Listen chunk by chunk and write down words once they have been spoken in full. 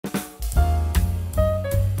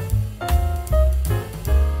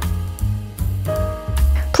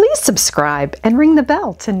subscribe, and ring the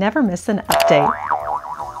bell to never miss an update.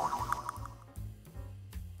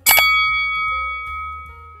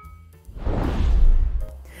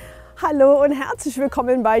 Hallo und herzlich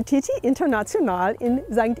willkommen bei Titi International in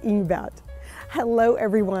St. Ingbert. Hello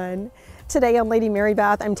everyone. Today on Lady Mary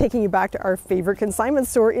Bath, I'm taking you back to our favorite consignment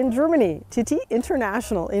store in Germany, Titi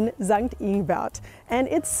International in St. Ingbert. And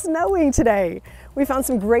it's snowing today. We found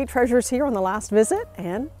some great treasures here on the last visit,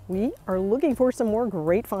 and we are looking for some more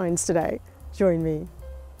great finds today. Join me.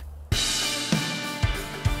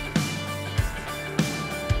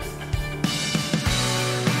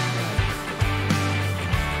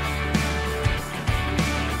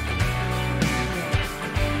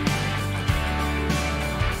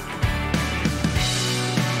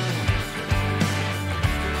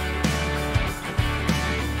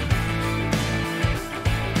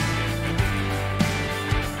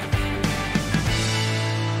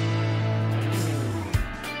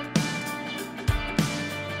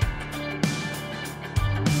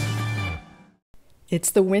 It's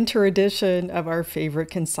the winter edition of our favorite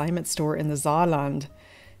consignment store in the Saarland.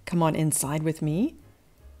 Come on inside with me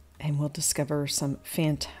and we'll discover some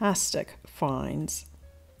fantastic finds.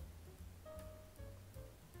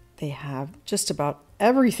 They have just about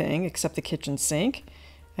everything except the kitchen sink,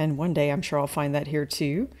 and one day I'm sure I'll find that here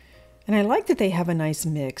too. And I like that they have a nice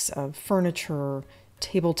mix of furniture,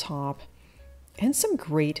 tabletop, and some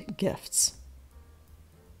great gifts.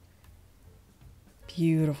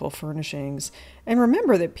 Beautiful furnishings. And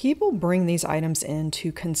remember that people bring these items in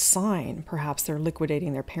to consign. Perhaps they're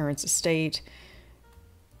liquidating their parents' estate.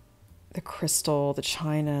 The crystal, the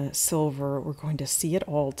china, silver, we're going to see it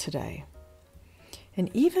all today. And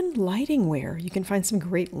even lighting ware. You can find some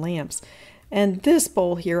great lamps. And this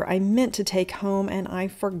bowl here I meant to take home and I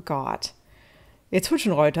forgot. It's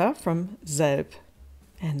Hutchenreuter from Selb,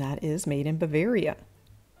 and that is made in Bavaria.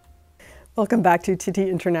 Welcome back to Titi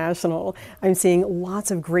International. I'm seeing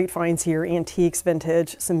lots of great finds here, antiques,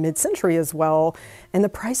 vintage, some mid-century as well, and the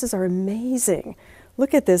prices are amazing.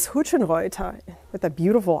 Look at this Hutchenreuter with a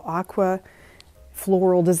beautiful aqua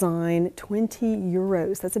floral design, 20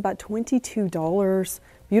 euros. That's about $22.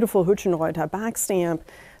 Beautiful Hutchenreuter back stamp.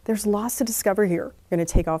 There's lots to discover here. I'm going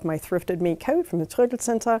to take off my thrifted mink coat from the Trödel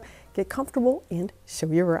Center, get comfortable, and show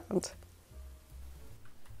you around.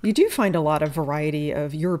 You do find a lot of variety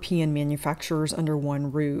of European manufacturers under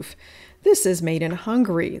one roof. This is made in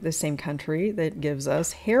Hungary, the same country that gives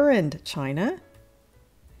us Herend china.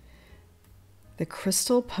 The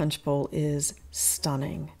crystal punch bowl is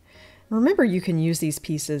stunning. Remember, you can use these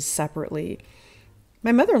pieces separately.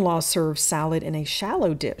 My mother-in-law serves salad in a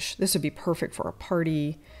shallow dish. This would be perfect for a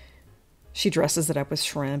party. She dresses it up with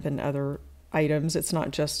shrimp and other items. It's not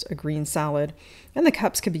just a green salad. And the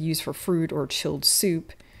cups could be used for fruit or chilled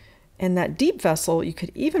soup. And that deep vessel, you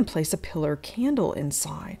could even place a pillar candle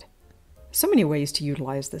inside. So many ways to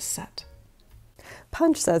utilize this set.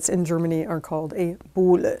 Punch sets in Germany are called a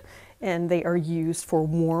Bowle, and they are used for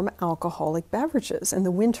warm alcoholic beverages in the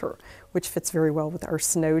winter, which fits very well with our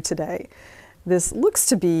snow today. This looks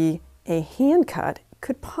to be a hand cut,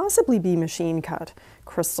 could possibly be machine cut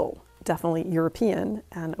crystal, definitely European,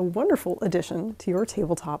 and a wonderful addition to your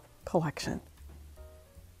tabletop collection.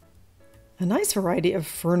 A nice variety of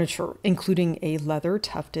furniture, including a leather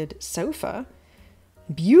tufted sofa,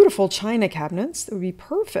 beautiful china cabinets that would be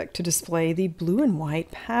perfect to display the blue and white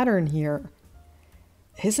pattern here.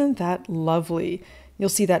 Isn't that lovely? You'll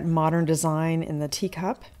see that modern design in the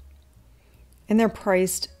teacup. And they're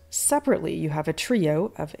priced separately. You have a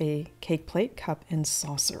trio of a cake plate, cup, and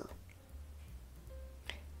saucer.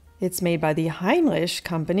 It's made by the Heinrich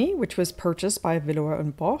Company, which was purchased by Villeroy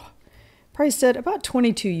Boch. Priced at about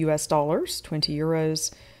 $22 US, 20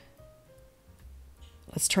 euros.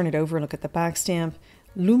 Let's turn it over and look at the back stamp.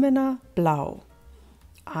 Lumina Blau.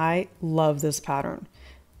 I love this pattern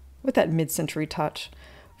with that mid-century touch.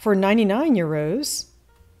 For 99 euros,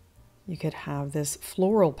 you could have this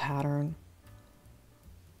floral pattern.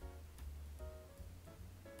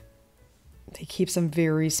 They keep some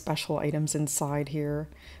very special items inside here.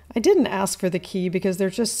 I didn't ask for the key because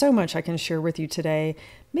there's just so much I can share with you today.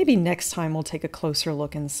 Maybe next time we'll take a closer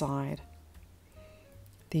look inside.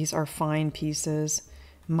 These are fine pieces.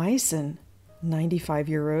 Meissen, 95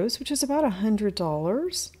 euros, which is about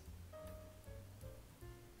 $100.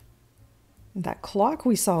 That clock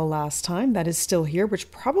we saw last time, that is still here,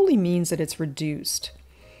 which probably means that it's reduced.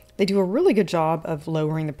 They do a really good job of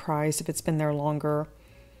lowering the price if it's been there longer.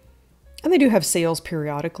 And they do have sales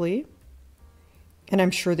periodically. And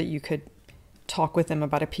I'm sure that you could talk with them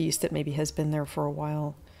about a piece that maybe has been there for a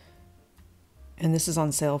while. And this is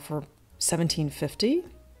on sale for $17.50.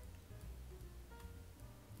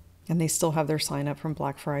 And they still have their sign up from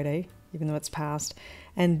Black Friday, even though it's past.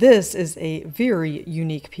 And this is a very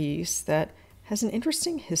unique piece that has an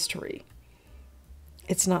interesting history.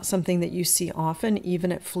 It's not something that you see often,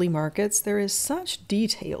 even at flea markets. There is such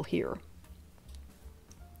detail here.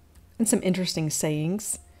 And some interesting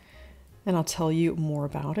sayings. And I'll tell you more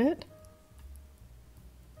about it.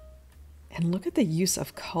 And look at the use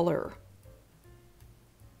of color.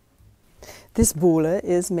 This boule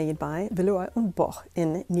is made by Villeroy Boch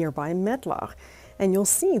in nearby Medlach. And you'll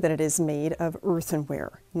see that it is made of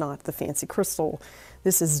earthenware, not the fancy crystal.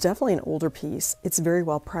 This is definitely an older piece. It's very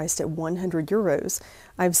well priced at 100 euros.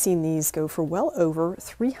 I've seen these go for well over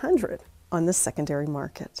 300 on the secondary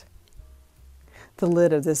market. The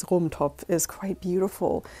lid of this Rumtopf is quite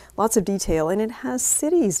beautiful. Lots of detail, and it has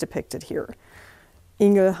cities depicted here.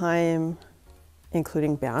 Ingelheim,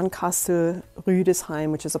 including Bernkastel,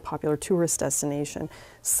 Rüdesheim, which is a popular tourist destination.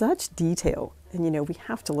 Such detail, and you know, we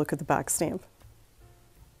have to look at the back stamp.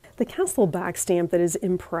 The castle back stamp that is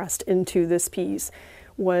impressed into this piece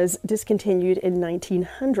was discontinued in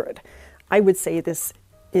 1900. I would say this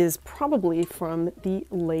is probably from the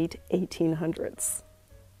late 1800s.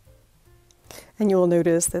 And you'll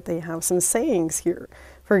notice that they have some sayings here.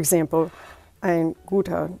 For example, ein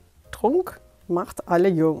guter Trunk macht alle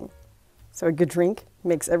jung. So a good drink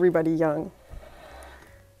makes everybody young.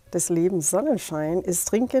 Des Lebens Sonnenschein ist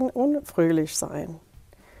trinken und fröhlich sein.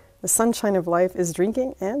 The sunshine of life is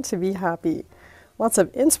drinking and to be happy. Lots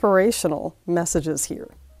of inspirational messages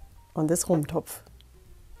here on this Rumtopf.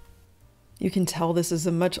 You can tell this is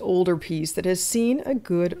a much older piece that has seen a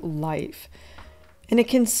good life. And it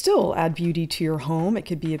can still add beauty to your home. It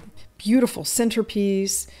could be a beautiful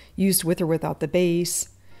centerpiece, used with or without the base.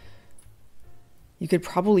 You could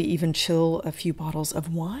probably even chill a few bottles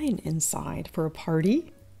of wine inside for a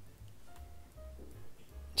party.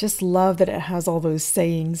 Just love that it has all those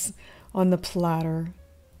sayings on the platter.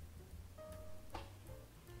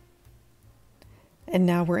 And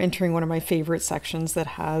now we're entering one of my favorite sections that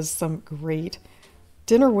has some great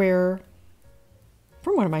dinnerware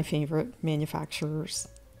from one of my favorite manufacturers.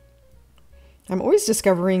 I'm always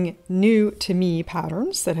discovering new to me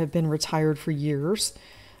patterns that have been retired for years.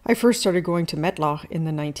 I first started going to Medlach in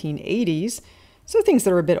the 1980s, so things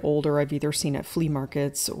that are a bit older I've either seen at flea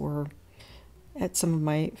markets or at some of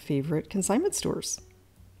my favorite consignment stores.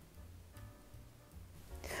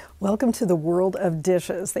 Welcome to the world of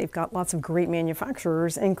dishes. They've got lots of great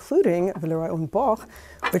manufacturers, including Villeroy Boch,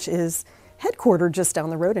 which is headquartered just down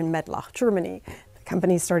the road in Medlach, Germany. The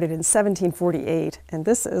company started in 1748, and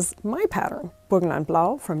this is my pattern, Burgenland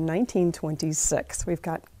Blau from 1926. We've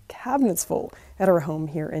got cabinets full at our home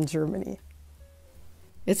here in Germany.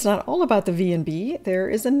 It's not all about the V&B. There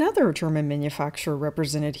is another German manufacturer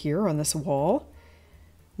represented here on this wall.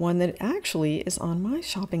 One that actually is on my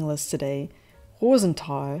shopping list today,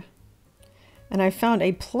 Rosenthal. And I found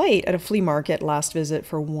a plate at a flea market last visit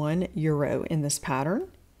for €1 in this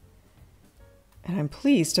pattern. And I'm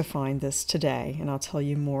pleased to find this today, and I'll tell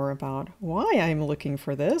you more about why I'm looking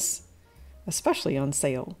for this, especially on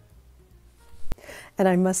sale. And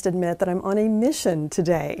I must admit that I'm on a mission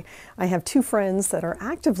today. I have two friends that are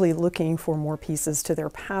actively looking for more pieces to their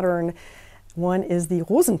pattern. One is the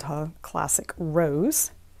Rosenthal Classic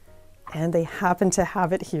Rose, and they happen to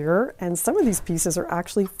have it here, and some of these pieces are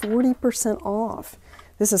actually 40% off.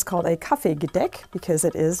 This is called a Kaffeegedeck because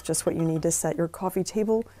it is just what you need to set your coffee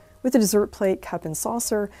table with a dessert plate, cup, and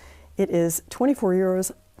saucer. It is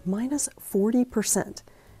 €24 minus 40%,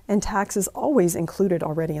 and tax is always included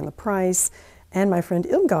already in the price. And my friend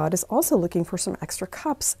Irmgard is also looking for some extra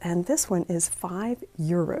cups, and this one is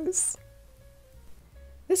 €5.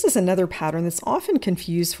 This is another pattern that's often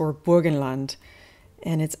confused for Burgenland,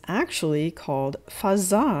 and it's actually called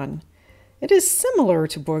Fasan. It is similar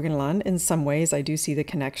to Burgenland in some ways. I do see the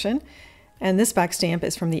connection. And this back stamp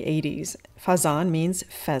is from the 80s. Fasan means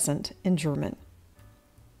pheasant in German.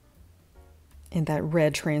 And that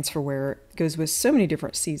red transferware goes with so many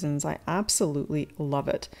different seasons. I absolutely love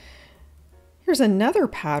it. Here's another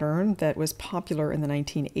pattern that was popular in the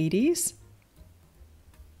 1980s.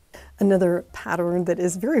 Another pattern that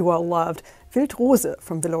is very well loved, Wildrose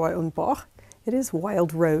from Villeroy Boch. It is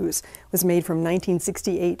Wild Rose. It was made from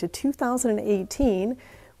 1968 to 2018,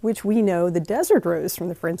 which we know the Desert Rose from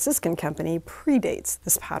the Franciscan Company predates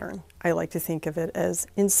this pattern. I like to think of it as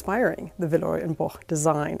inspiring the Villeroy Boch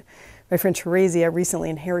design. My friend Theresia recently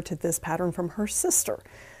inherited this pattern from her sister,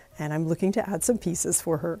 and I'm looking to add some pieces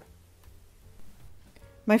for her.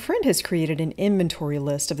 My friend has created an inventory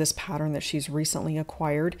list of this pattern that she's recently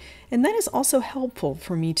acquired, and that is also helpful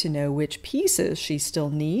for me to know which pieces she still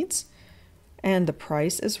needs, and the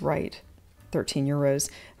price is right. 13 euros.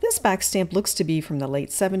 This back stamp looks to be from the late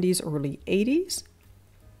 70s, early 80s.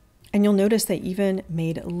 And you'll notice they even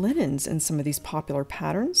made linens in some of these popular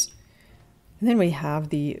patterns. And then we have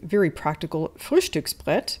the very practical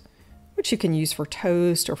Frühstücksbrett, which you can use for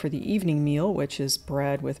toast or for the evening meal, which is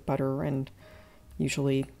bread with butter and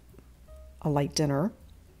usually a light dinner.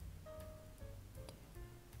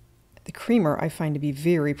 The creamer I find to be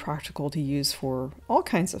very practical to use for all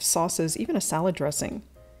kinds of sauces, even a salad dressing.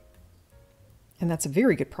 And that's a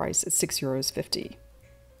very good price at €6.50.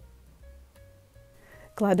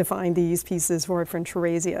 Glad to find these pieces for our friend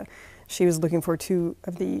Theresia. She was looking for 2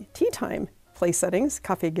 of the tea time place settings,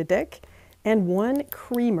 Kaffeegedeck, and 1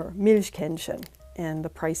 creamer, Milchkännchen. And the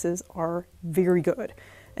prices are very good.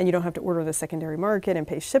 And you don't have to order the secondary market and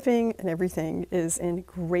pay shipping, and everything is in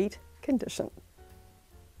great condition.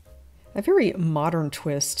 A very modern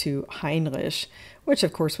twist to Heinrich, which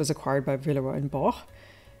of course was acquired by Villeroy Boch.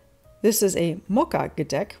 This is a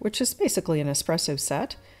Mokka-Gedeck, which is basically an espresso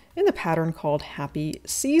set, in the pattern called Happy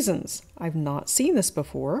Seasons. I've not seen this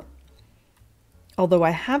before, although I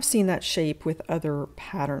have seen that shape with other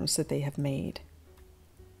patterns that they have made.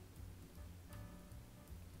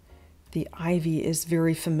 The ivy is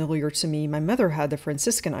very familiar to me. My mother had the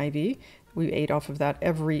Franciscan ivy. We ate off of that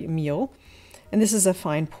every meal. And this is a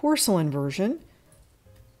fine porcelain version.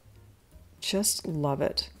 Just love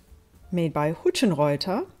it. Made by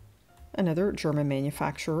Hutchenreuter, another German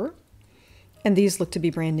manufacturer. And these look to be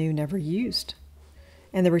brand new, never used.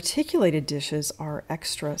 And the reticulated dishes are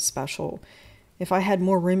extra special. If I had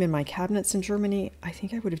more room in my cabinets in Germany, I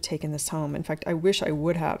think I would have taken this home. In fact, I wish I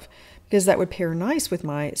would have, because that would pair nice with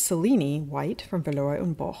my Cellini white from Villeroy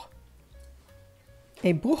Boch.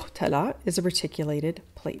 A Bruchteller is a reticulated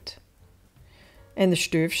plate. And the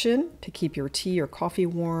Stöfchen, to keep your tea or coffee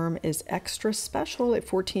warm, is extra special at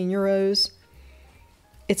 14 euros.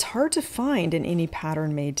 It's hard to find in any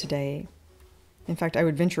pattern made today. In fact, I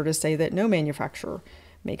would venture to say that no manufacturer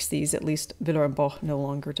makes these, at least Villeroy Boch no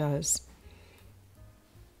longer does.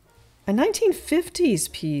 A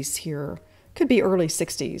 1950s piece here, could be early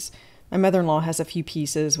 60s. My mother-in-law has a few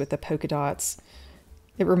pieces with the polka dots.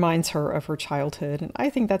 It reminds her of her childhood, and I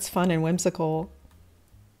think that's fun and whimsical.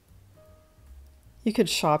 You could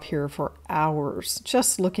shop here for hours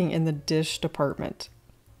just looking in the dish department.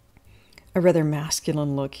 A rather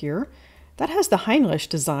masculine look here. That has the Heinrich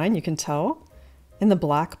design, you can tell, in the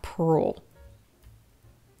black pearl.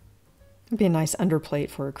 It'd be a nice underplate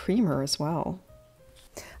for a creamer as well.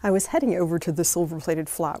 I was heading over to the silver-plated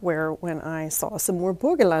flatware when I saw some more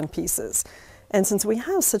Burgenland pieces. And since we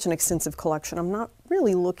have such an extensive collection, I'm not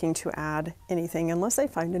really looking to add anything unless I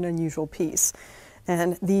find an unusual piece.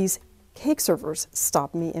 And these cake servers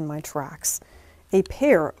stopped me in my tracks. A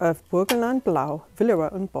pair of Burgenland Blau Villeroy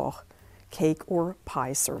Boch cake or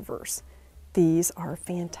pie servers. These are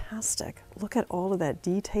fantastic. Look at all of that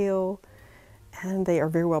detail. And they are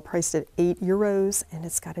very well priced at €8, and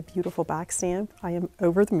it's got a beautiful back stamp. I am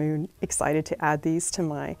over the moon, excited to add these to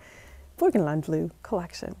my Burgenland Blue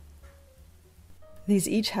collection. These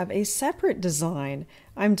each have a separate design.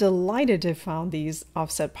 I'm delighted to have found these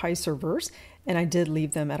offset pie servers, and I did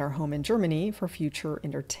leave them at our home in Germany for future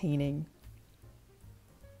entertaining.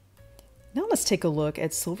 Now let's take a look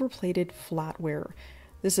at silver-plated flatware.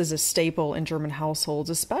 This is a staple in German households,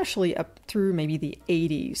 especially up through maybe the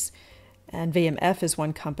 80s. And WMF is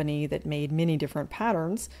one company that made many different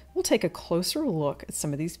patterns. We'll take a closer look at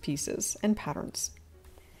some of these pieces and patterns.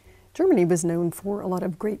 Germany was known for a lot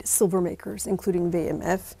of great silver makers, including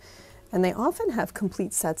WMF, and they often have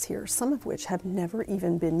complete sets here, some of which have never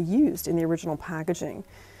even been used in the original packaging.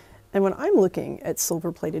 And when I'm looking at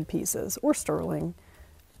silver-plated pieces or sterling,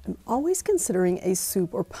 I'm always considering a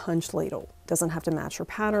soup or punch ladle. Doesn't have to match your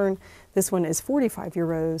pattern. This one is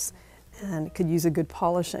 €45 and could use a good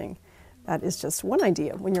polishing. That is just one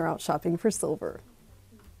idea when you're out shopping for silver.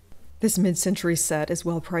 This mid-century set is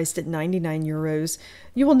well priced at €99.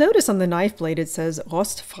 You will notice on the knife blade it says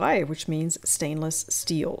rostfrei, which means stainless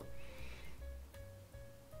steel.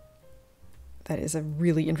 That is a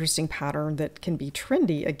really interesting pattern that can be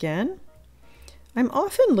trendy again. I'm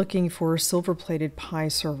often looking for silver-plated pie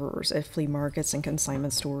servers at flea markets and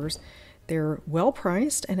consignment stores. They're well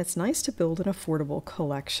priced, and it's nice to build an affordable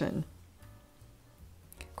collection.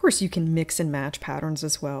 Of course, you can mix and match patterns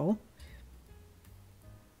as well.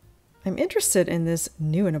 I'm interested in this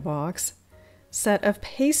new in a box set of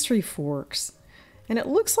pastry forks, and it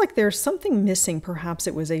looks like there's something missing. Perhaps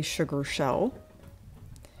it was a sugar shell.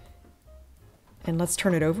 And let's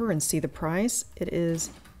turn it over and see the price. It is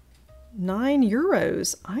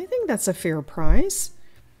 €9. I think that's a fair price.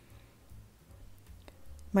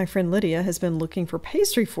 My friend Lydia has been looking for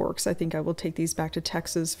pastry forks. I think I will take these back to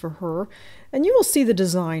Texas for her. And you will see the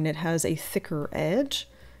design. It has a thicker edge,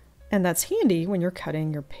 and that's handy when you're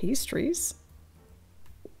cutting your pastries.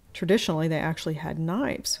 Traditionally, they actually had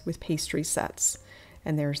knives with pastry sets.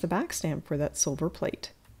 And there's the back stamp for that silver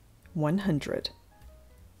plate. 100.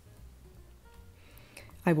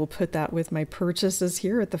 I will put that with my purchases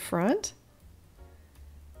here at the front.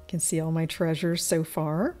 You can see all my treasures so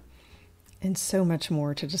far. And so much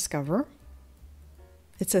more to discover.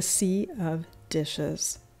 It's a sea of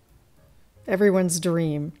dishes. Everyone's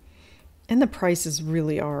dream. And the prices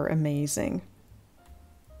really are amazing.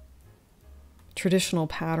 Traditional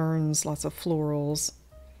patterns, lots of florals.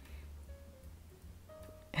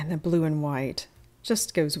 And the blue and white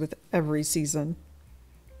just goes with every season.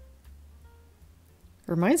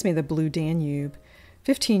 Reminds me of the blue Danube.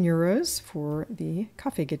 15 euros for the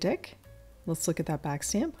Kaffeegedeck. Let's look at that back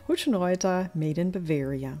stamp. Hutchenreuther, made in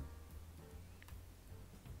Bavaria.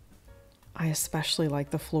 I especially like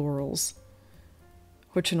the florals.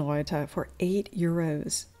 Hutchenreuther for 8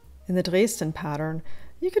 euros. In the Dresden pattern,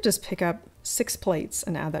 you could just pick up 6 plates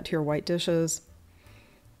and add that to your white dishes.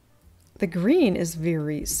 The green is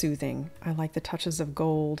very soothing. I like the touches of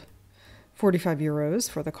gold. 45 euros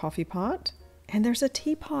for the coffee pot. And there's a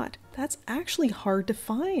teapot. That's actually hard to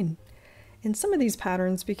find in some of these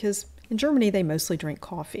patterns because in Germany, they mostly drink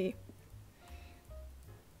coffee.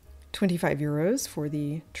 25 euros for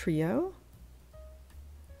the trio.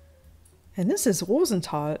 And this is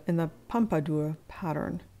Rosenthal in the Pompadour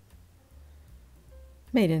pattern.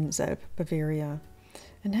 Made in Zelb, Bavaria.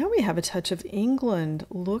 And now we have a touch of England.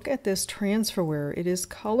 Look at this transferware. It is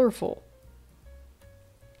colorful.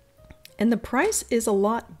 And the price is a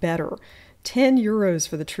lot better. 10 euros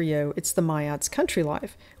for the trio. It's the Mayat's Country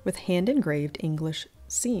Life with hand-engraved English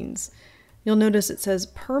scenes. You'll notice it says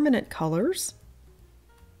permanent colors.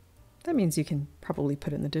 That means you can probably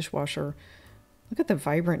put it in the dishwasher. Look at the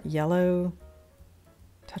vibrant yellow,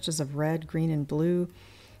 touches of red, green, and blue.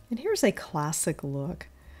 And here's a classic look.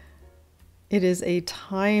 It is a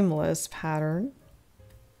timeless pattern.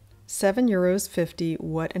 7 euros 50.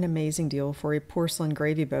 What an amazing deal for a porcelain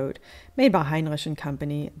gravy boat made by Heinrich &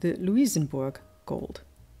 Company, the Louisenburg gold.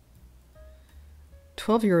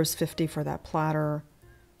 12 euros 50 for that platter.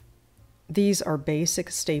 These are basic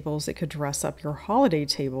staples that could dress up your holiday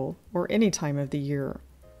table or any time of the year.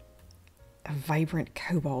 A vibrant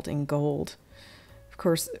cobalt and gold. Of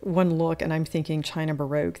course, one look and I'm thinking China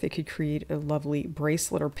Baroque. They could create a lovely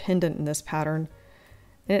bracelet or pendant in this pattern.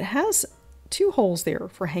 And it has 2 holes there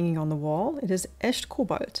for hanging on the wall. It is echt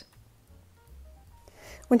Cobalt.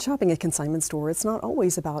 When shopping at a consignment store, it's not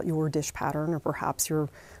always about your dish pattern or perhaps you're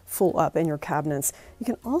full up in your cabinets. You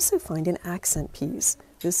can also find an accent piece.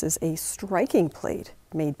 This is a striking plate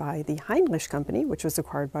made by the Heinrich Company, which was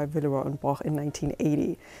acquired by Villeroy Boch in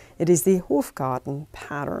 1980. It is the Hofgarten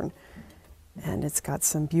pattern. And it's got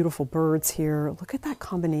some beautiful birds here. Look at that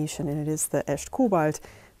combination, and it is the echt Cobalt,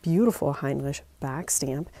 beautiful Heinrich back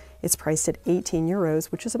stamp. It's priced at 18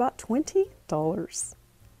 euros, which is about $20.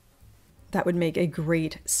 That would make a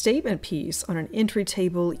great statement piece on an entry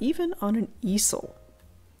table, even on an easel.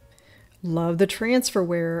 Love the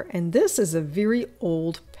transferware, and this is a very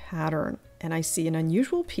old pattern, and I see an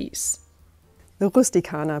unusual piece. The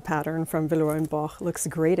Rusticana pattern from Villeroy Boch looks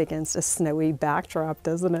great against a snowy backdrop,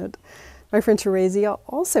 doesn't it? My friend Theresia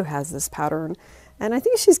also has this pattern, and I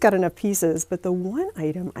think she's got enough pieces, but the one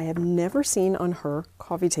item I have never seen on her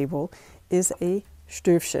coffee table is a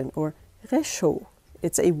Stöfchen or Réchaud.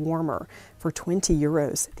 It's a warmer for 20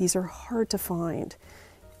 euros. These are hard to find.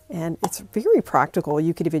 And it's very practical.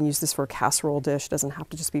 You could even use this for a casserole dish. It doesn't have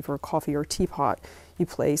to just be for a coffee or teapot. You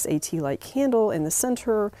place a tea light candle in the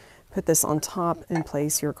center, put this on top, and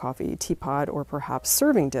place your coffee teapot or perhaps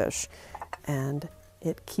serving dish. And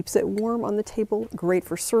it keeps it warm on the table, great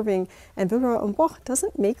for serving. And Villeroy Boch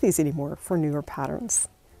doesn't make these anymore for newer patterns.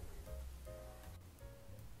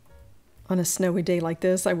 On a snowy day like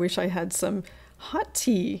this, I wish I had some hot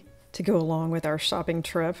tea to go along with our shopping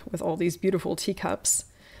trip with all these beautiful teacups.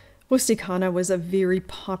 Rusticana was a very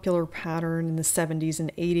popular pattern in the 70s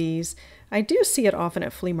and 80s. I do see it often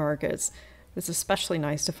at flea markets. It's especially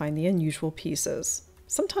nice to find the unusual pieces,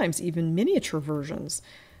 sometimes even miniature versions.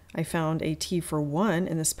 I found a tea for one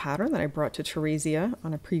in this pattern that I brought to Theresia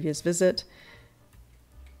on a previous visit.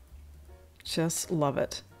 Just love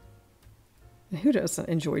it. And who doesn't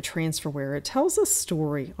enjoy transferware? It tells a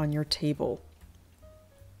story on your table.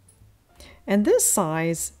 And this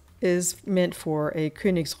size is meant for a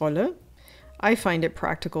Königsrolle. I find it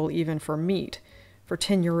practical even for meat. For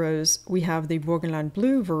 10 euros, we have the Burgenland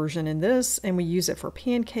Blue version in this, and we use it for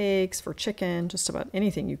pancakes, for chicken, just about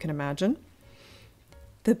anything you can imagine.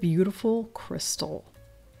 The beautiful crystal.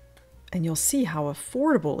 And you'll see how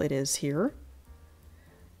affordable it is here.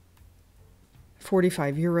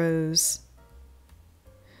 45 euros.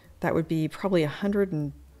 That would be probably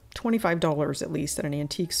 $125 at least at an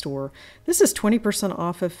antique store. This is 20%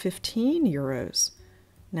 off of 15 euros.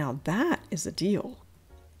 Now that is a deal.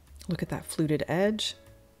 Look at that fluted edge.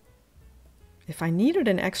 If I needed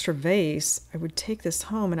an extra vase, I would take this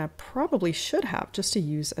home, and I probably should have, just to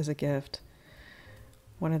use as a gift.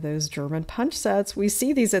 One of those German punch sets. We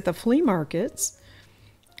see these at the flea markets.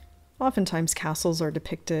 Oftentimes castles are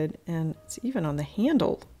depicted, and it's even on the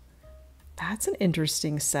handle. That's an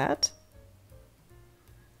interesting set.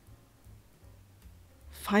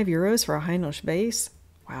 5 euros for a Heinrich vase.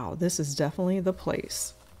 Wow, this is definitely the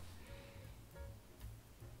place.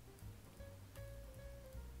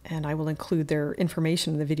 And I will include their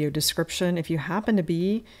information in the video description. If you happen to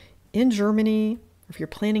be in Germany, if you're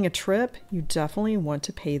planning a trip, you definitely want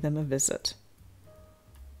to pay them a visit.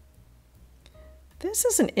 This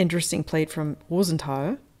is an interesting plate from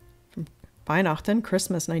Rosenthal, from Weihnachten,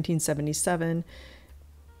 Christmas 1977.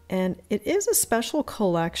 And it is a special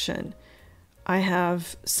collection. I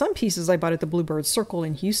have some pieces I bought at the Bluebird Circle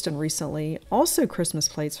in Houston recently, also Christmas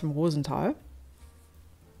plates from Rosenthal.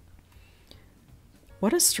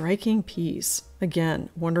 What a striking piece. Again,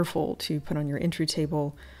 wonderful to put on your entry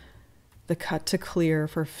table. The cut to clear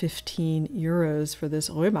for 15 euros for this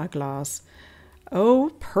Römer glass.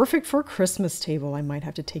 Oh, perfect for a Christmas table. I might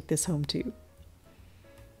have to take this home too.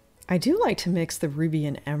 I do like to mix the ruby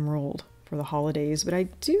and emerald for the holidays, but I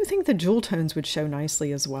do think the jewel tones would show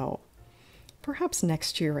nicely as well. Perhaps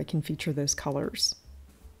next year I can feature those colors.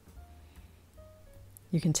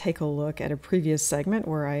 You can take a look at a previous segment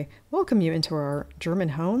where I welcome you into our German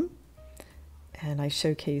home, and I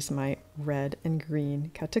showcase my red and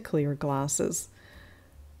green cut to clear glasses.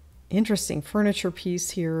 Interesting furniture piece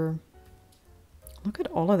here. Look at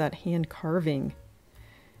all of that hand carving.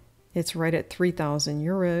 It's right at 3,000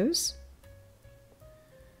 euros.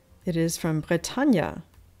 It is from Bretagne,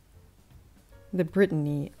 the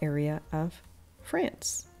Brittany area of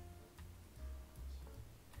France.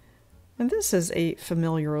 And this is a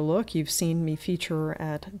familiar look. You've seen me feature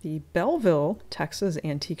at the Belleville, Texas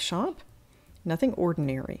antique shop. Nothing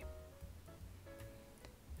ordinary.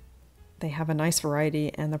 They have a nice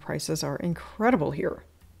variety, and the prices are incredible here.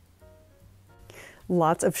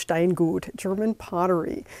 Lots of Steingut, German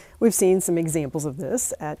pottery. We've seen some examples of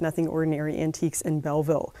this at Nothing Ordinary Antiques in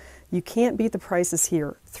Belleville. You can't beat the prices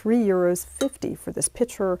here. €3.50 for this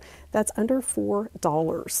pitcher. That's under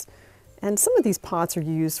 $4. And some of these pots are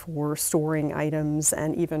used for storing items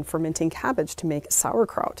and even fermenting cabbage to make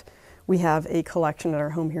sauerkraut. We have a collection at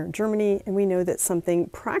our home here in Germany, and we know that something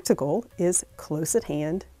practical is close at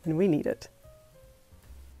hand when we need it.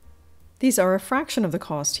 These are a fraction of the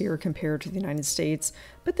cost here compared to the United States,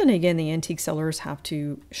 but then again, the antique sellers have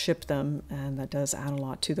to ship them, and that does add a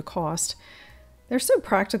lot to the cost. They're so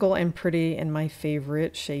practical and pretty, in my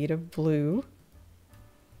favorite shade of blue.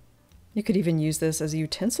 You could even use this as a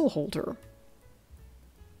utensil holder.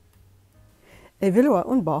 A Villeroy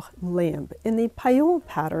Boch lamp in the paillon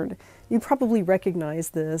pattern. You probably recognize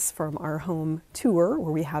this from our home tour,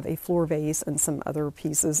 where we have a floor vase and some other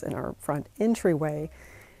pieces in our front entryway.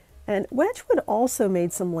 And Wedgwood also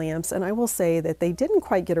made some lamps, and I will say that they didn't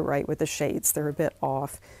quite get it right with the shades. They're a bit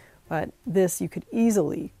off, but this you could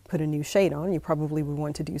easily put a new shade on. You probably would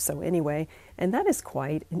want to do so anyway, and that is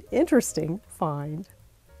quite an interesting find.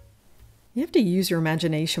 You have to use your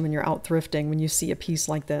imagination when you're out thrifting when you see a piece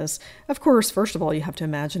like this. Of course, first of all, you have to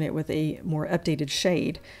imagine it with a more updated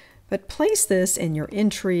shade. But place this in your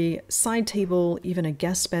entry, side table, even a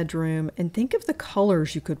guest bedroom, and think of the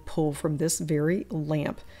colors you could pull from this very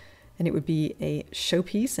lamp. And it would be a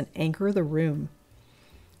showpiece and anchor the room.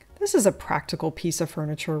 This is a practical piece of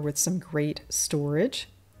furniture with some great storage.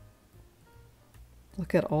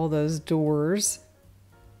 Look at all those doors.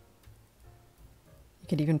 You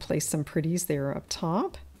could even place some pretties there up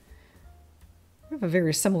top. We have a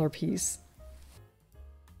very similar piece.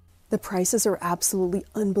 The prices are absolutely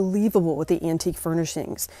unbelievable with the antique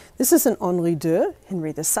furnishings. This is an Henri II,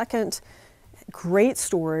 Henry II. Great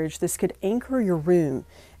storage. This could anchor your room.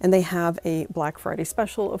 And they have a Black Friday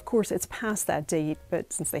special. Of course, it's past that date,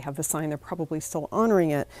 but since they have the sign, they're probably still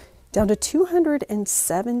honoring it. Down to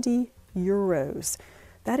 270 euros.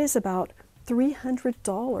 That is about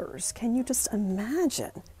 $300. Can you just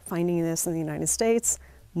imagine finding this in the United States?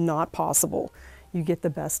 Not possible. You get the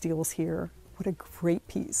best deals here. What a great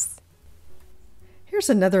piece. Here's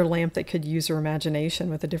another lamp that could use your imagination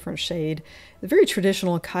with a different shade. The very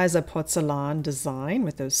traditional Kaiser porcelain design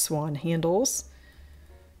with those swan handles.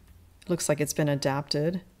 Looks like it's been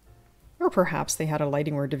adapted. Or perhaps they had a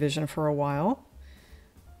lightingware division for a while.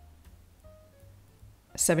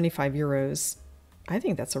 75 euros. I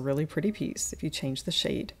think that's a really pretty piece if you change the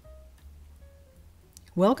shade.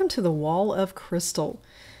 Welcome to the Wall of Crystal.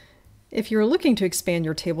 If you're looking to expand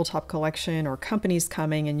your tabletop collection or company's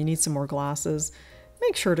coming and you need some more glasses,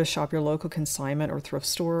 make sure to shop your local consignment or thrift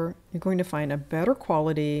store. You're going to find a better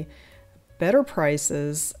quality, better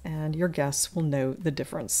prices, and your guests will know the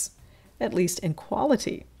difference, at least in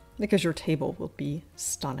quality, because your table will be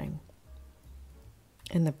stunning.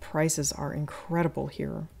 And the prices are incredible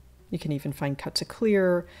here. You can even find cut to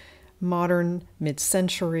clear, modern,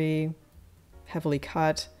 mid-century, heavily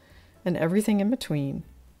cut, and everything in between.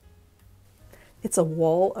 It's a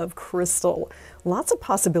wall of crystal. Lots of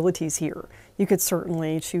possibilities here. You could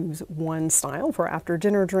certainly choose one style for after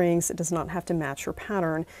dinner drinks. It does not have to match your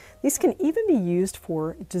pattern. These can even be used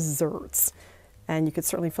for desserts. And you could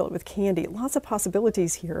certainly fill it with candy. Lots of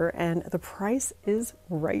possibilities here, and the price is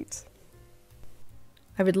right.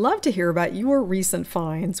 I would love to hear about your recent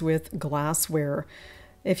finds with glassware.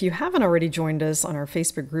 If you haven't already joined us on our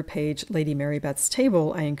Facebook group page, Lady Mary Beth's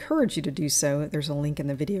Table, I encourage you to do so. There's a link in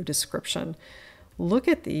the video description. Look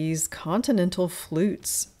at these continental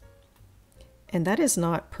flutes. And that is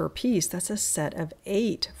not per piece, that's a set of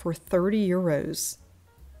 8 for 30 euros.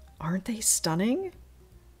 Aren't they stunning?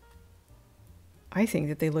 I think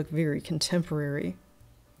that they look very contemporary.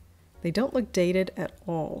 They don't look dated at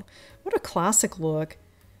all. What a classic look,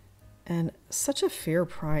 and such a fair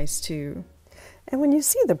price too. And when you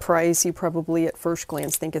see the price, you probably at first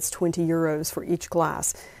glance think it's 20 euros for each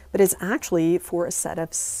glass, but it's actually for a set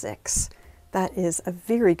of 6. That is a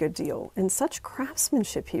very good deal, and such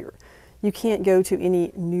craftsmanship here. You can't go to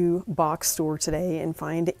any new box store today and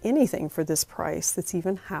find anything for this price that's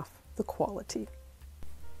even half the quality.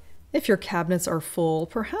 If your cabinets are full,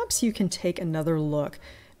 perhaps you can take another look.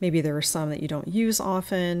 Maybe there are some that you don't use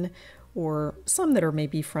often, or some that are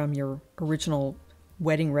maybe from your original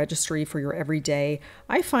wedding registry for your everyday.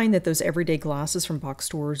 I find that those everyday glasses from box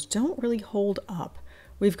stores don't really hold up.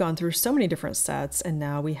 We've gone through so many different sets, and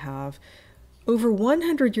now we have over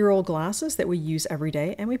 100-year-old glasses that we use every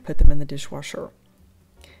day, and we put them in the dishwasher.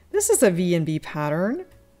 This is a V&B pattern,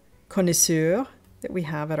 connoisseur, that we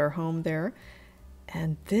have at our home there.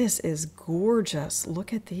 And this is gorgeous.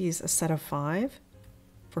 Look at these, a set of 5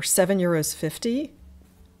 for 7.50 euros.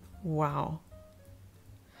 Wow.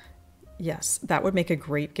 Yes, that would make a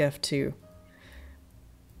great gift too.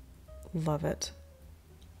 Love it.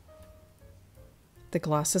 The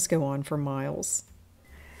glasses go on for miles.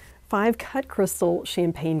 5 cut crystal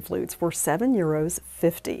champagne flutes for 7.50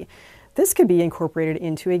 euros. This could be incorporated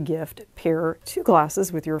into a gift. Pair 2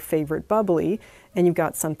 glasses with your favorite bubbly, and you've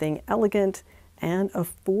got something elegant and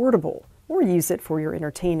affordable, or use it for your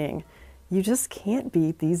entertaining. You just can't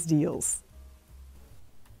beat these deals.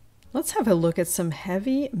 Let's have a look at some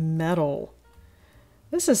heavy metal.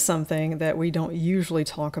 This is something that we don't usually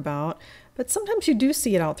talk about, but sometimes you do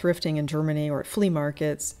see it out thrifting in Germany or at flea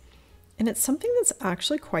markets. And it's something that's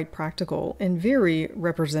actually quite practical and very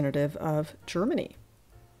representative of Germany.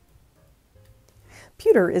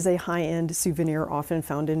 Pewter is a high-end souvenir often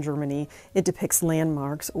found in Germany. It depicts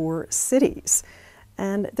landmarks or cities.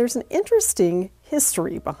 And there's an interesting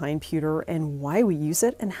history behind pewter and why we use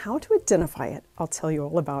it and how to identify it. I'll tell you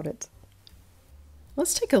all about it.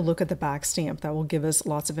 Let's take a look at the back stamp. That will give us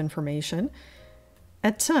lots of information.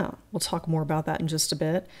 Étain, we'll talk more about that in just a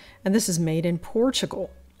bit. And this is made in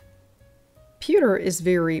Portugal. Pewter is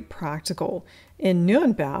very practical. In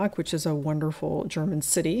Nuremberg, which is a wonderful German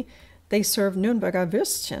city, they serve Nürnberger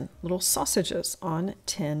Würstchen, little sausages, on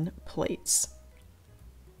tin plates.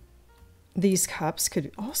 These cups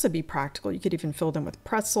could also be practical. You could even fill them with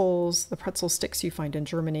pretzels, the pretzel sticks you find in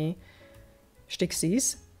Germany.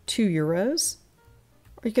 Stixis, 2 euros.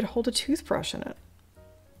 Or you could hold a toothbrush in it.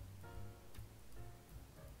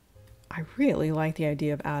 I really like the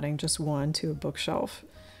idea of adding just one to a bookshelf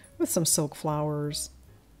with some silk flowers.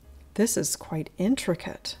 This is quite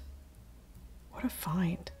intricate. What a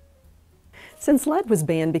find. Since lead was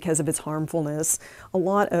banned because of its harmfulness, a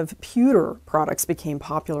lot of pewter products became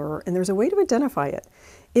popular, and there's a way to identify it.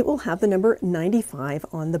 It will have the number 95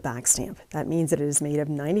 on the back stamp. That means that it is made of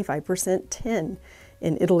 95% tin.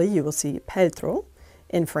 In Italy, you will see Peltro.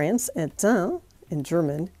 In France, Étain. In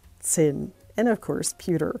German, Zinn. And of course,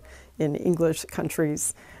 pewter in English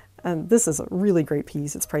countries. This is a really great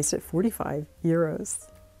piece. It's priced at 45 euros.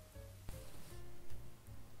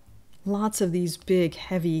 Lots of these big,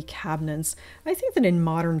 heavy cabinets. I think that in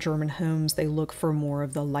modern German homes, they look for more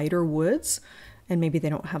of the lighter woods, and maybe they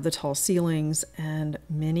don't have the tall ceilings, and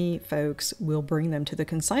many folks will bring them to the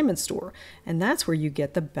consignment store, and that's where you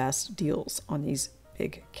get the best deals on these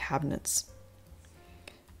big cabinets.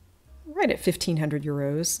 Right at 1,500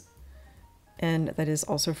 euros, and that is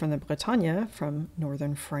also from the Bretagne, from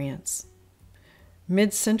northern France.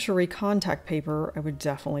 Mid-century contact paper, I would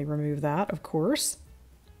definitely remove that, of course.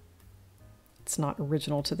 It's not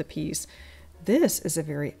original to the piece. This is a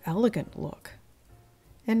very elegant look,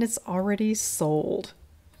 and it's already sold.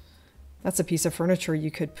 That's a piece of furniture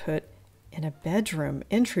you could put in a bedroom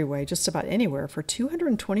entryway just about anywhere for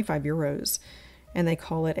 225 euros, and they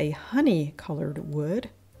call it a honey-colored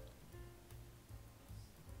wood.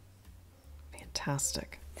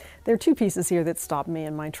 Fantastic. There are two pieces here that stopped me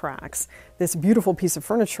in my tracks. This beautiful piece of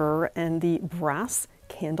furniture and the brass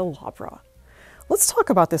candelabra. Let's talk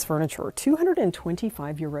about this furniture.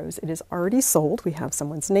 225 euros. It is already sold. We have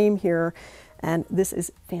someone's name here, and this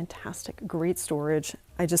is fantastic. Great storage.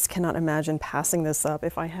 I just cannot imagine passing this up.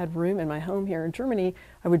 If I had room in my home here in Germany,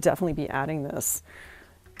 I would definitely be adding this.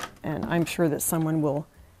 And I'm sure that someone will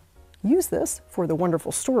use this for the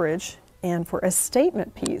wonderful storage and for a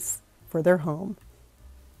statement piece for their home.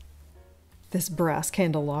 This brass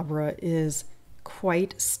candelabra is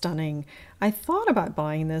quite stunning. I thought about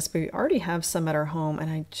buying this, but we already have some at our home, and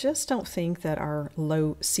I just don't think that our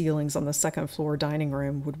low ceilings on the second floor dining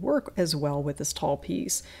room would work as well with this tall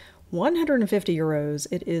piece. 150 euros.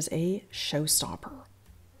 It is a showstopper.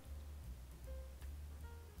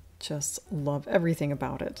 Just love everything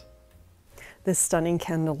about it. This stunning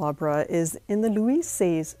candelabra is in the Louis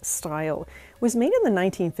XVI style. It was made in the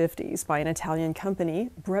 1950s by an Italian company,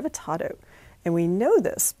 Brevettato. And we know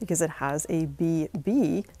this because it has a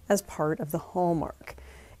BB as part of the hallmark.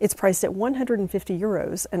 It's priced at 150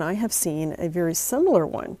 euros, and I have seen a very similar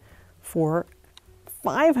one for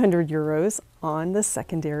 500 euros on the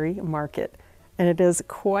secondary market. And it is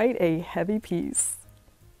quite a heavy piece.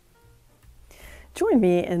 Join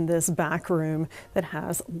me in this back room that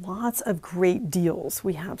has lots of great deals.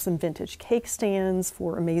 We have some vintage cake stands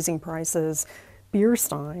for amazing prices, beer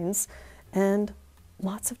steins, and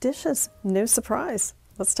lots of dishes. No surprise.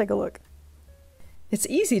 Let's take a look. It's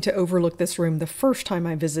easy to overlook this room. The first time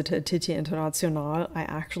I visited Titi International, I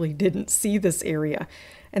actually didn't see this area.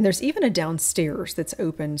 And there's even a downstairs that's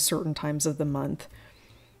open certain times of the month.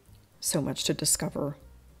 So much to discover.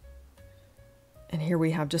 And here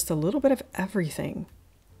we have just a little bit of everything.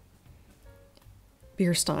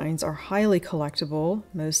 Beer steins are highly collectible.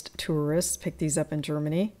 Most tourists pick these up in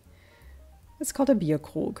Germany. It's called a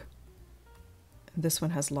Bierkrug. This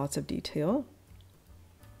one has lots of detail.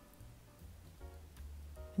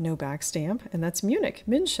 No back stamp, and that's Munich,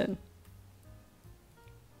 München.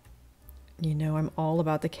 You know I'm all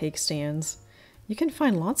about the cake stands. You can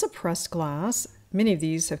find lots of pressed glass. Many of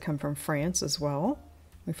these have come from France as well.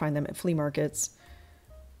 We find them at flea markets.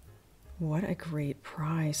 What a great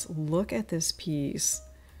price. Look at this piece.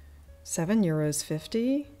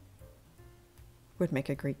 €7.50 would make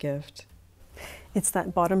a great gift. It's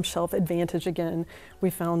that bottom shelf advantage again.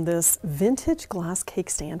 We found this vintage glass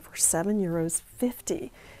cake stand for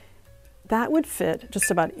 €7.50. That would fit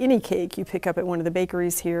just about any cake you pick up at one of the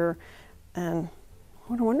bakeries here. And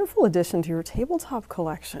what a wonderful addition to your tabletop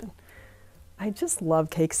collection. I just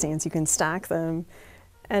love cake stands. You can stack them.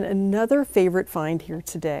 And another favorite find here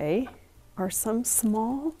today are some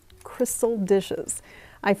small crystal dishes.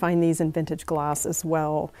 I find these in vintage glass as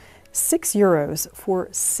well. €6 for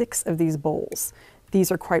 6 of these bowls. These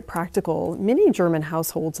are quite practical. Many German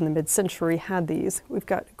households in the mid-century had these. We've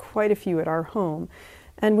got quite a few at our home.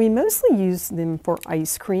 And we mostly use them for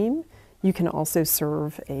ice cream. You can also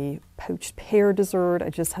serve a poached pear dessert. I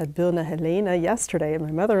just had Birne Helene yesterday at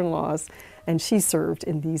my mother-in-law's, and she served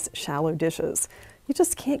in these shallow dishes. You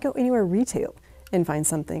just can't go anywhere retail and find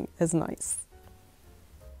something as nice.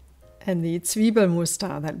 And the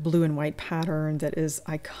Zwiebelmuster, that blue and white pattern that is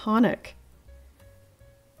iconic.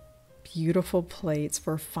 Beautiful plates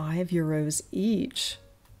for €5 each.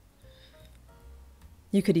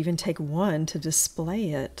 You could even take one to display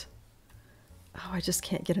it. Oh, I just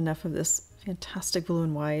can't get enough of this fantastic blue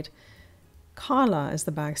and white. Kala is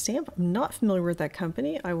the back stamp. I'm not familiar with that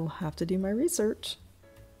company. I will have to do my research.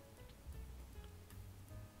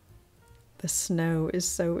 The snow is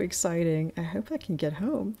so exciting. I hope I can get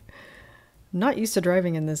home. I'm not used to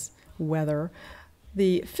driving in this weather.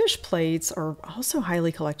 The fish plates are also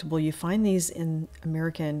highly collectible. You find these in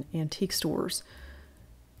American antique stores.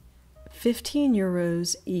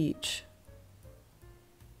 €15 each.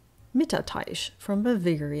 Mitterteich from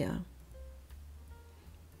Bavaria.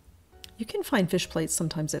 You can find fish plates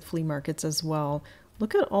sometimes at flea markets as well.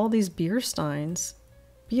 Look at all these beer steins,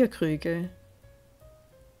 Bierkrüge.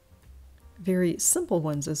 Very simple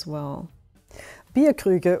ones as well.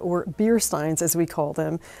 Bierkrüge, or beer steins as we call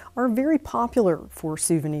them, are very popular for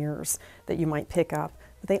souvenirs that you might pick up,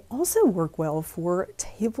 but they also work well for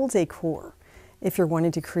table decor. If you're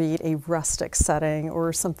wanting to create a rustic setting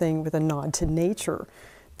or something with a nod to nature,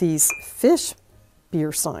 these fish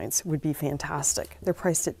beer steins would be fantastic. They're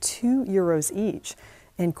priced at €2 each,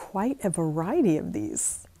 and quite a variety of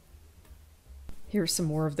these. Here's some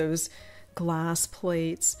more of those glass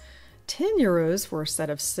plates. €10 for a set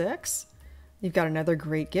of 6. You've got another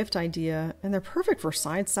great gift idea, and they're perfect for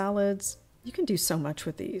side salads. You can do so much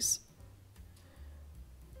with these.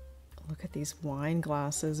 Look at these wine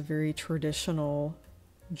glasses, very traditional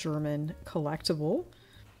German collectible.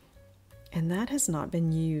 And that has not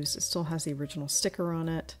been used. It still has the original sticker on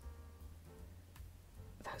it.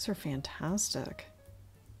 Those are fantastic.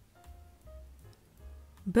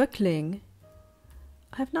 Böckling.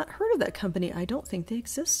 I have not heard of that company. I don't think they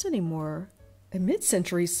exist anymore. A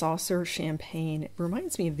mid-century saucer champagne. It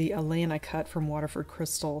reminds me of the Alana cut from Waterford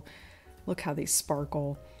Crystal. Look how they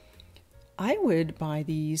sparkle. I would buy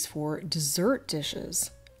these for dessert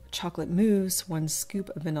dishes. Chocolate mousse, 1 scoop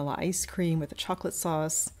of vanilla ice cream with a chocolate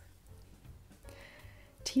sauce.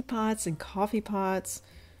 Teapots and coffee pots.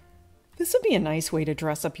 This would be a nice way to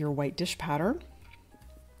dress up your white dish pattern.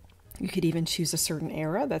 You could even choose a certain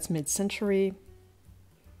era. That's mid-century.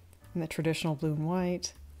 And the traditional blue and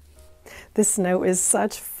white. This snow is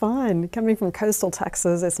such fun. Coming from coastal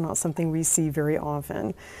Texas, it's not something we see very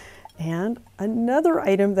often. And another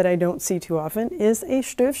item that I don't see too often is a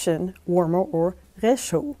Stöfchen warmer or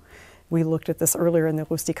Réchaud. We looked at this earlier in the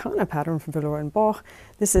Rusticana pattern from Villeroy Boch.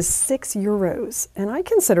 This is €6, and I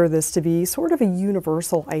consider this to be sort of a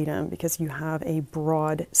universal item because you have a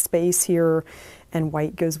broad space here, and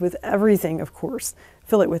white goes with everything, of course.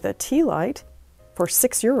 Fill it with a tea light for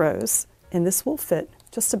 €6, and this will fit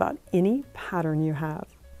just about any pattern you have.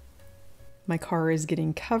 My car is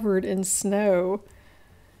getting covered in snow.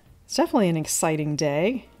 It's definitely an exciting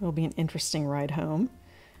day. It'll be an interesting ride home.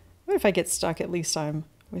 But if I get stuck, at least I'm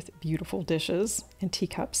with beautiful dishes and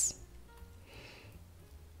teacups.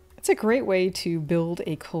 It's a great way to build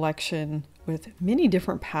a collection with many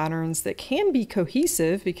different patterns that can be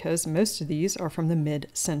cohesive because most of these are from the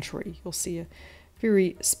mid-century. You'll see a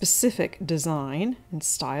very specific design and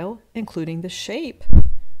style, including the shape,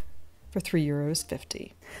 for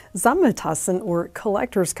 €3.50. Sammeltassen, or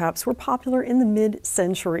collector's cups, were popular in the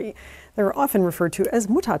mid-century. They were often referred to as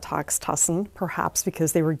Muttertagstassen, perhaps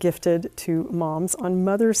because they were gifted to moms on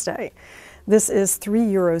Mother's Day. This is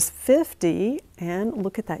 €3.50, and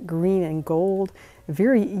look at that green and gold,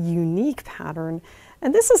 very unique pattern.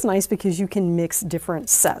 And this is nice because you can mix different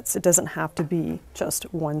sets. It doesn't have to be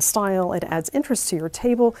just one style. It adds interest to your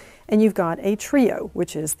table, and you've got a trio,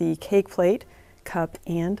 which is the cake plate, cup,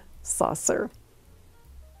 and saucer.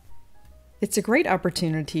 It's a great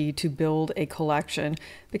opportunity to build a collection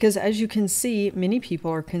because, as you can see, many people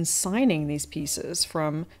are consigning these pieces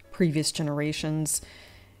from previous generations.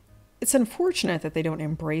 It's unfortunate that they don't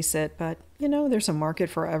embrace it, but you know, there's a market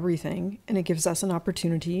for everything, and it gives us an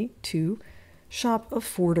opportunity to shop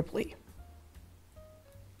affordably.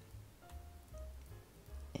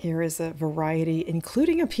 Here is a variety,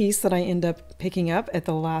 including a piece that I end up picking up at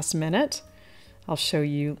the last minute. I'll show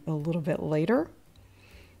you a little bit later.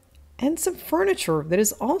 And some furniture that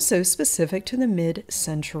is also specific to the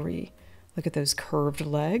mid-century. Look at those curved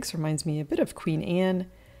legs. Reminds me a bit of Queen Anne.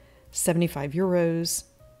 €75.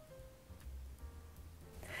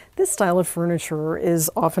 This style of furniture is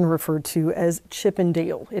often referred to as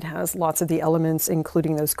Chippendale. It has lots of the elements,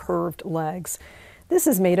 including those curved legs. This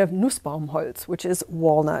is made of Nussbaumholz, which is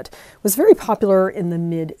walnut. It was very popular in the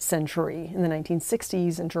mid-century. In the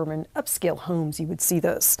 1960s, in German upscale homes, you would see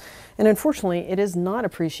this. And unfortunately, it is not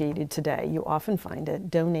appreciated today. You often find it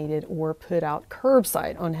donated or put out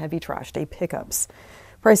curbside on heavy trash day pickups.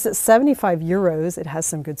 Priced at €75, it has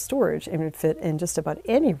some good storage and would fit in just about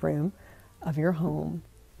any room of your home.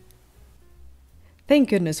 Thank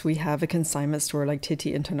goodness we have a consignment store like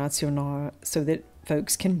Titi International so that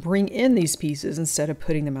folks can bring in these pieces instead of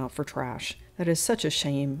putting them out for trash. That is such a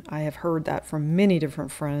shame. I have heard that from many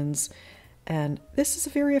different friends, and this is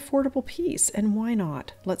a very affordable piece, and why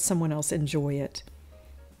not let someone else enjoy it?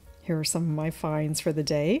 Here are some of my finds for the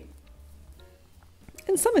day.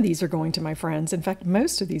 And some of these are going to my friends. In fact,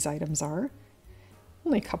 most of these items are.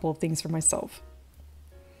 Only a couple of things for myself.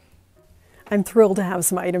 I'm thrilled to have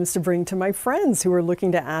some items to bring to my friends who are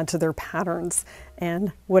looking to add to their patterns.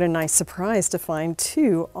 And what a nice surprise to find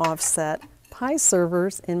 2 offset pie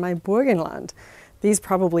servers in my Burgenland. These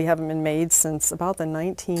probably haven't been made since about the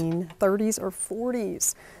 1930s or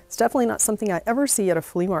 40s. It's definitely not something I ever see at a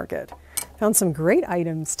flea market. Found some great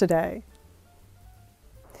items today.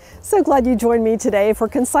 So glad you joined me today for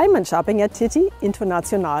consignment shopping at Titi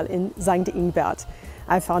International in St. Ingbert.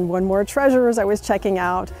 I found one more treasure as I was checking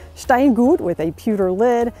out. Steingut with a pewter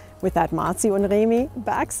lid with that Marzi und Remy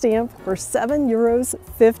back stamp for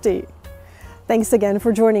 €7.50. Thanks again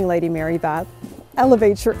for joining Lady Mary Beth.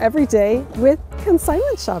 Elevate your everyday with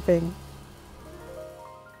consignment shopping.